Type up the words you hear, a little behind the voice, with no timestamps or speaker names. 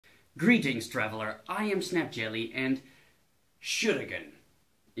Greetings, traveler. I am SnapJelly, and shuriken.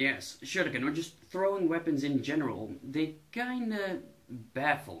 Yes, shuriken, or just throwing weapons in general, they kinda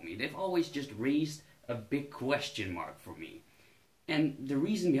baffle me. They've always just raised a big question mark for me. And the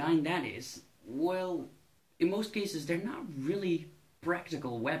reason behind that is, well, in most cases, they're not really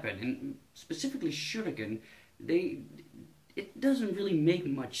practical weapon, and specifically shuriken, it doesn't really make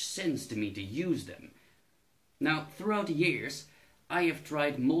much sense to me to use them. Now, throughout the years, I have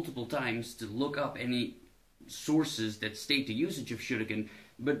tried multiple times to look up any sources that state the usage of shuriken,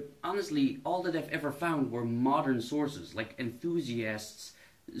 but honestly, all that I've ever found were modern sources, like enthusiasts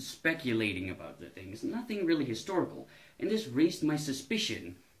speculating about the things, nothing really historical. And this raised my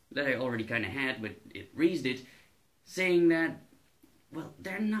suspicion, that I already kind of had, but it raised it, saying that, well,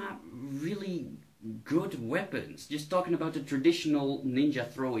 they're not really good weapons. Just talking about the traditional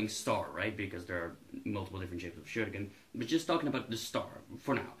ninja throwing star, right? Because there are multiple different shapes of shuriken, but just talking about the star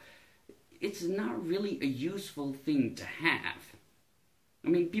for now. It's not really a useful thing to have. I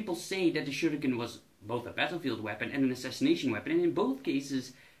mean, people say that the shuriken was both a battlefield weapon and an assassination weapon, and in both cases,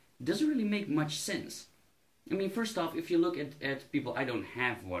 it doesn't really make much sense. I mean, first off, if you look at people, I don't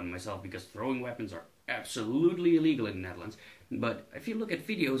have one myself because throwing weapons are absolutely illegal in the Netherlands, but if you look at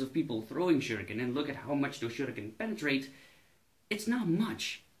videos of people throwing shuriken and look at how much those shuriken penetrate, it's not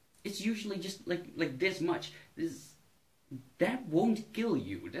much. It's usually just like this much. That won't kill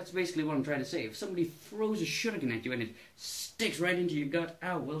you. That's basically what I'm trying to say. If somebody throws a shuriken at you and it sticks right into your gut,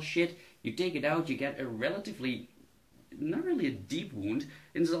 ow, well shit, you take it out, you get a relatively, not really a deep wound,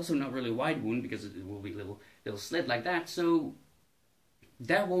 and it's also not really a wide wound because it will be a little slit like that, so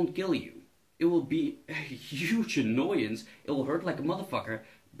that won't kill you. It will be a huge annoyance, it will hurt like a motherfucker,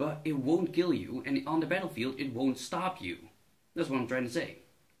 but it won't kill you, and on the battlefield it won't stop you. That's what I'm trying to say.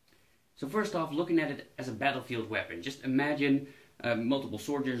 So first off, looking at it as a battlefield weapon, just imagine multiple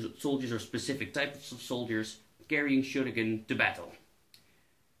soldiers or specific types of soldiers carrying shuriken to battle.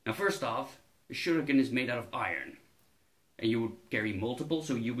 Now first off, a shuriken is made out of iron. And you would carry multiple,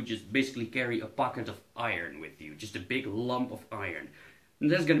 so you would just basically carry a pocket of iron with you. Just a big lump of iron.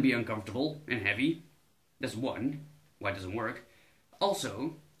 And that's going to be uncomfortable and heavy. That's one. Why it doesn't work.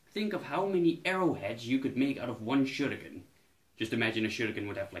 Also, think of how many arrowheads you could make out of one shuriken. Just imagine a shuriken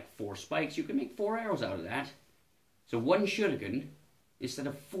would have like 4 spikes. You could make 4 arrows out of that. So one shuriken instead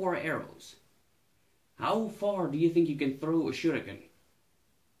of 4 arrows. How far do you think you can throw a shuriken?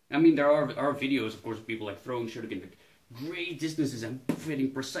 I mean, there are videos, of course, of people like throwing shuriken like great distances and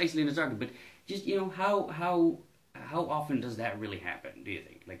fitting precisely in the target. But just, you know, how often does that really happen, do you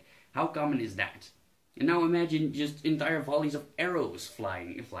think? Like, how common is that? And now imagine just entire volleys of arrows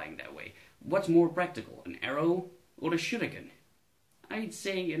flying that way. What's more practical, an arrow or a shuriken? I'd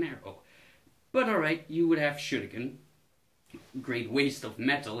say an arrow. But alright, you would have shuriken. Great waste of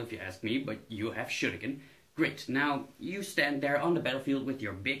metal, if you ask me, but you have shuriken. Great, now you stand there on the battlefield with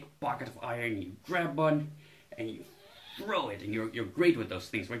your big pocket of iron, you grab one, and you throw it, and you're great with those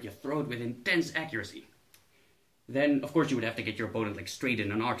things, right? You throw it with intense accuracy. Then, of course, you would have to get your opponent like straight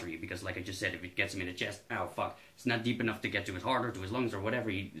in an artery, because like I just said, if it gets him in the chest, ow, fuck, it's not deep enough to get to his heart or to his lungs or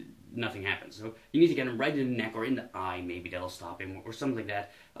whatever, nothing happens. So you need to get him right in the neck or in the eye, maybe that'll stop him, or something like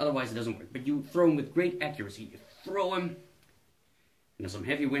that. Otherwise, it doesn't work. But you throw him with great accuracy. You throw him, and then some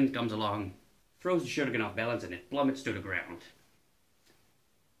heavy wind comes along, throws the shuriken off balance, and it plummets to the ground.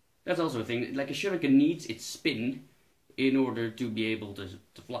 That's also a thing. Like a shuriken needs its spin in order to be able to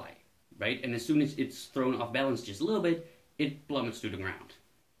fly, right? And as soon as it's thrown off balance just a little bit, it plummets to the ground.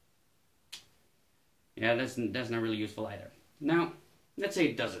 Yeah, that's not really useful either. Now, let's say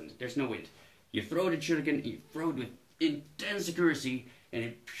it doesn't. There's no wind. You throw the shuriken, you throw it with intense accuracy, and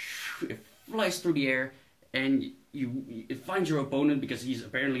it flies through the air, and it finds your opponent because he's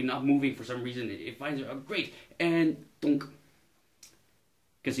apparently not moving for some reason. It finds oh, great, and dunk,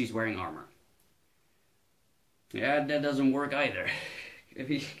 because he's wearing armor. Yeah, that doesn't work either.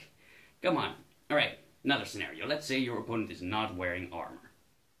 Come on. Alright, another scenario. Let's say your opponent is not wearing armor.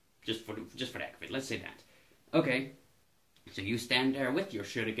 Just for the heck of it, let's say that. Okay, so you stand there with your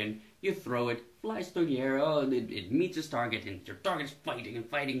shuriken, you throw it, flies through the air, oh, it meets its target, and your target's fighting and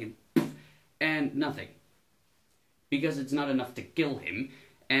fighting, and poof, and nothing. Because it's not enough to kill him,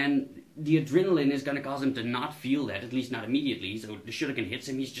 and the adrenaline is going to cause him to not feel that, at least not immediately, so the shuriken hits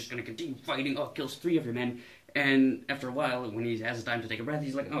him, he's just going to continue fighting, oh, kills 3 of your men, and after a while, when he has time to take a breath,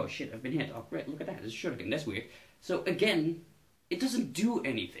 he's like, oh shit, I've been hit, oh great, look at that, it's a shuriken, that's weird. So again, it doesn't do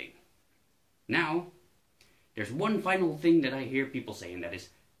anything. Now, there's one final thing that I hear people say, and that is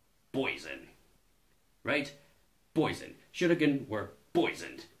poison. Right? Poison. Shuriken were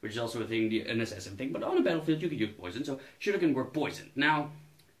poisoned, which is also a thing, an assassin thing, but on a battlefield you could use poison, so shuriken were poisoned. Now,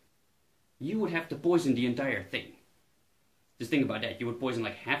 you would have to poison the entire thing. Just think about that. You would poison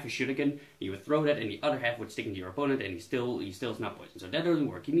like half a shuriken, you would throw that, and the other half would stick into your opponent, and he still is not poisoned. So that doesn't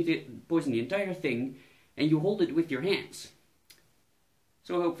work. You need to poison the entire thing, and you hold it with your hands.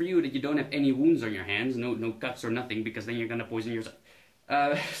 So I hope for you that you don't have any wounds on your hands, no cuts or nothing, because then you're gonna poison yourself.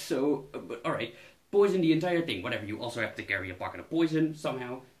 But alright, poison the entire thing, whatever. You also have to carry a pocket of poison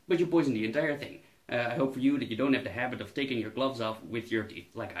somehow, but you poison the entire thing. I hope for you that you don't have the habit of taking your gloves off with your teeth,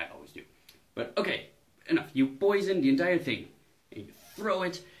 like I always do. But okay, enough. You poison the entire thing, and you throw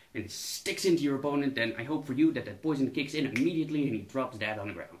it, and it sticks into your opponent, then I hope for you that that poison kicks in immediately and he drops dead on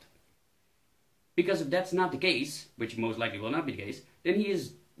the ground. Because if that's not the case, which most likely will not be the case, then he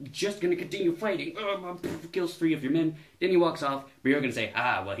is just going to continue fighting, kills 3 of your men, then he walks off, but you're going to say,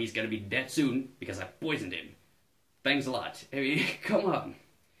 ah, well, he's going to be dead soon because I poisoned him. Thanks a lot. I mean, come on.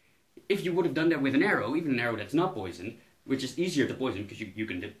 If you would have done that with an arrow, even an arrow that's not poisoned, which is easier to poison because you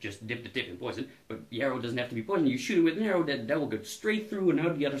can just dip the tip in poison, but the arrow doesn't have to be poisoned. You shoot him with an arrow that will go straight through and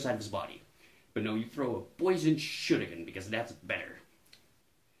out the other side of his body. But no, you throw a poisoned shuriken because that's better.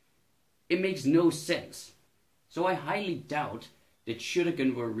 It makes no sense. So I highly doubt that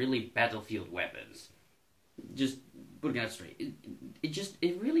shuriken were really battlefield weapons. Just putting that straight.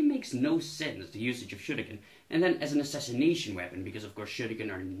 It really makes no sense, the usage of shuriken. And then as an assassination weapon, because of course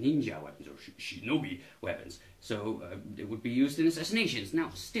shuriken are ninja weapons, or shinobi weapons. So it would be used in assassinations. Now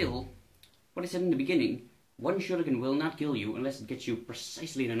still, what I said in the beginning, one shuriken will not kill you unless it gets you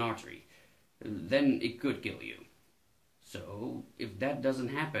precisely in an artery. Then it could kill you. So, if that doesn't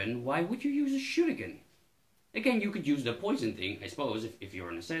happen, why would you use a shuriken? Again, you could use the poison thing, I suppose, if you're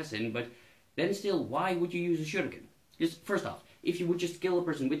an assassin, but then still, why would you use a shuriken? Just, first off, if you would just kill a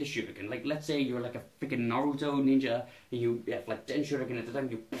person with a shuriken, like, let's say you're like a freaking Naruto ninja, and you have like 10 shuriken at a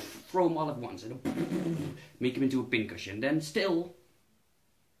time, you throw them all at once, and make him into a pincushion, then still,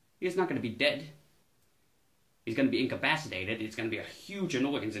 he's not going to be dead. He's going to be incapacitated, it's going to be a huge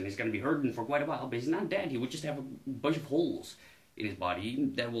annoyance, and he's going to be hurting for quite a while, but he's not dead. He would just have a bunch of holes in his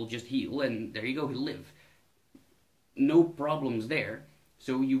body that will just heal, and there you go, he'll live. No problems there.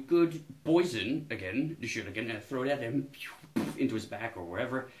 So you could poison, again, the shuriken, and throw that into his back or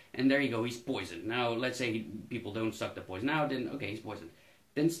wherever, and there you go, he's poisoned. Now, let's say people don't suck the poison out, then okay, he's poisoned.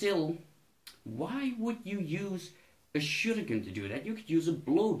 Then still, why would you use a shuriken to do that? You could use a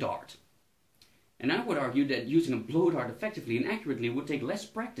blow dart. And I would argue that using a blow dart effectively and accurately would take less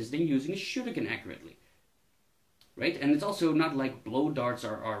practice than using a shuriken accurately. Right? And it's also not like blow darts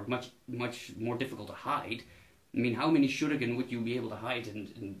are much more difficult to hide. I mean, how many shuriken would you be able to hide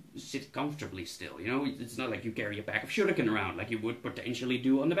and sit comfortably still? You know, it's not like you carry a pack of shuriken around like you would potentially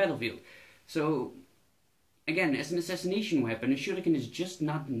do on the battlefield. So, again, as an assassination weapon, a shuriken is just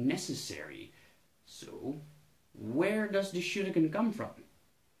not necessary. So, where does the shuriken come from?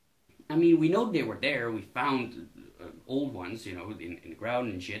 I mean, we know they were there. We found old ones, you know, in the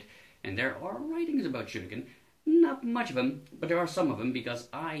ground and shit. And there are writings about shuriken. Not much of them, but there are some of them, because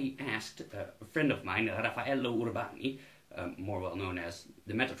I asked a friend of mine, Raffaello Urbani, more well known as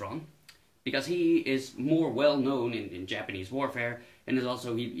the Metatron, because he is more well known in Japanese warfare, and is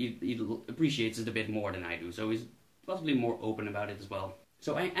also, he appreciates it a bit more than I do, so he's possibly more open about it as well.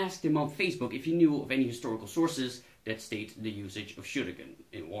 So I asked him on Facebook if he knew of any historical sources that state the usage of shuriken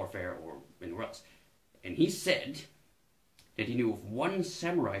in warfare or anywhere else. And he said that he knew of one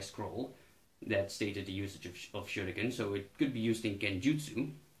samurai scroll that stated the usage of shuriken, so it could be used in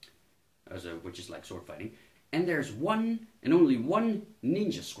genjutsu, which is like sword fighting. And there's one, and only one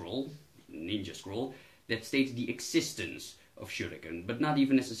ninja scroll that states the existence of shuriken, but not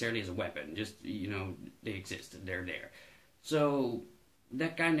even necessarily as a weapon, just, you know, they exist, they're there. So,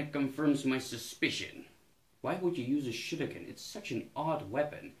 that kind of confirms my suspicion. Why would you use a shuriken? It's such an odd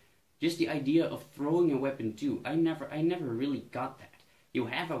weapon. Just the idea of throwing a weapon too, I never really got that. You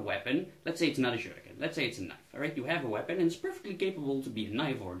have a weapon, let's say it's not a shuriken, let's say it's a knife, alright? You have a weapon, and it's perfectly capable to be a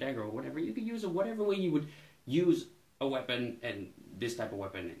knife or a dagger or whatever. You could use it whatever way you would use a weapon, and this type of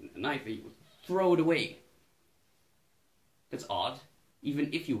weapon, and a knife, and you would throw it away. That's odd. Even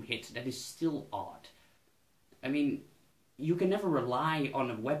if you hit, that is still odd. I mean, you can never rely on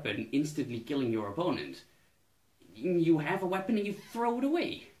a weapon instantly killing your opponent. You have a weapon and you throw it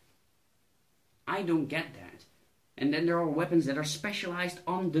away. I don't get that. And then there are weapons that are specialized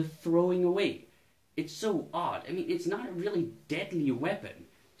on the throwing away. It's so odd. I mean, it's not a really deadly weapon.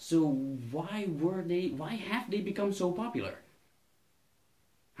 So why have they become so popular?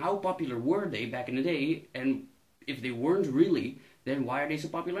 How popular were they back in the day? And if they weren't really, then why are they so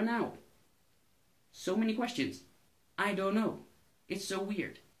popular now? So many questions. I don't know. It's so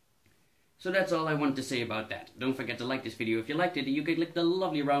weird. So that's all I want to say about that. Don't forget to like this video. If you liked it, you can click the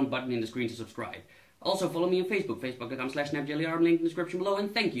lovely round button in the screen to subscribe. Also follow me on Facebook, facebook.com/SnapJelly, or link in the description below,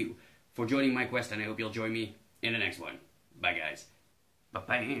 and thank you for joining my quest, and I hope you'll join me in the next one. Bye guys.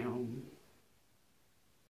 Ba-bam.